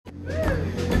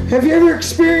Have you ever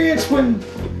experienced when,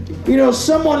 you know,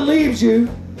 someone leaves you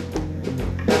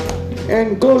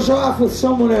and goes off with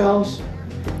someone else,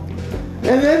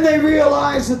 and then they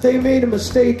realize that they made a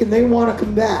mistake and they want to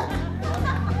come back?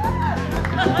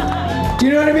 Do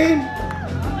you know what I mean?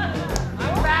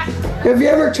 Have you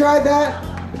ever tried that?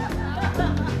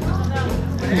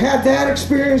 Had that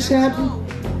experience happen?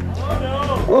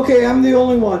 Okay, I'm the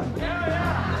only one.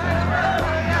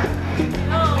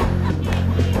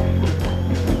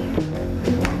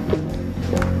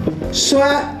 So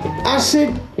I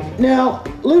said, now,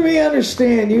 let me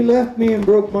understand, you left me and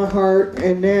broke my heart,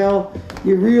 and now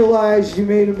you realize you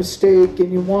made a mistake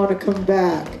and you want to come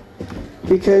back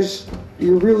because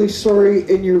you're really sorry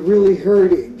and you're really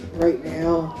hurting right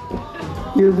now.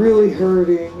 You're really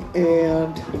hurting,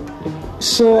 and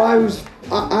so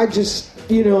I just,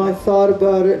 you know, I thought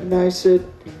about it and I said,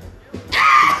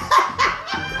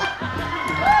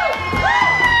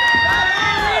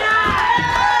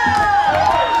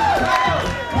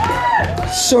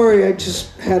 sorry, I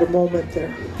just had a moment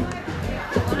there.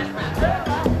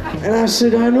 And I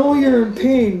said, I know you're in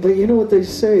pain, but you know what they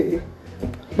say,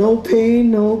 no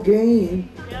pain, no gain.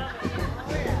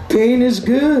 Pain is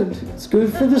good. It's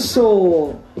good for the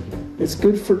soul. It's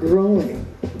good for growing.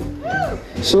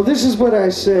 So this is what I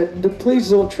said. Please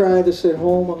don't try this at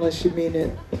home unless you mean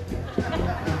it.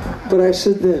 But I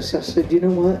said this. I said, you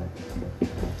know what?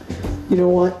 You know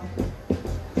what?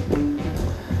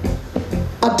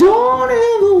 I don't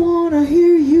ever want to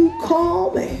hear you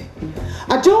call me.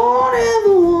 I don't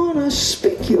ever want to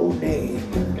speak your name.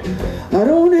 I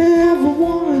don't ever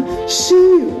want to see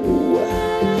you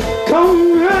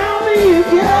come around me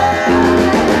again.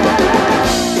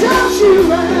 Don't you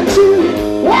want to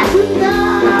walk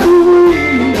without me?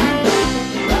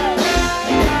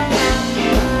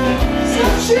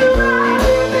 Don't you want to,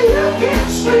 you can't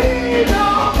sleep no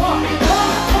more.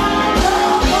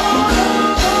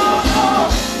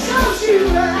 Don't you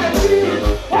want to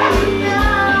walk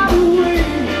without me?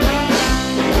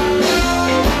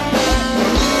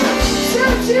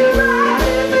 Don't you want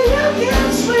to, you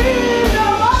can't sleep no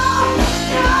more.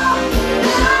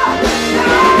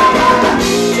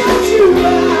 Don't you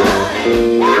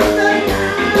walk the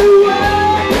night away?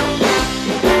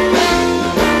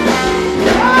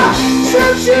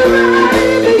 Don't you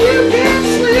ride, but you can't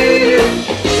sleep.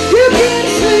 You can't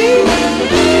sleep.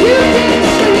 You can't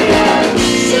sleep.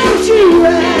 Don't you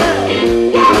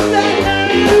ride, walk the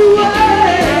night away?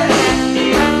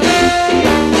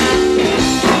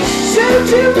 Don't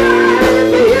you ride,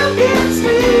 but you can't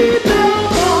sleep no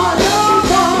more, no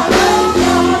more, no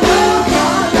more, no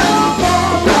more, no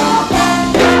more, no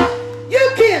more. You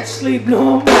can't sleep no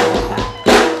more.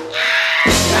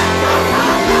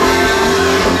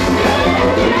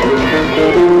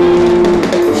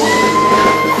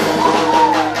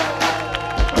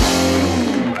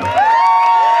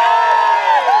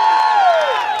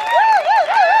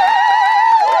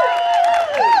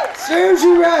 Serves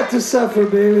you right to suffer,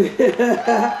 baby.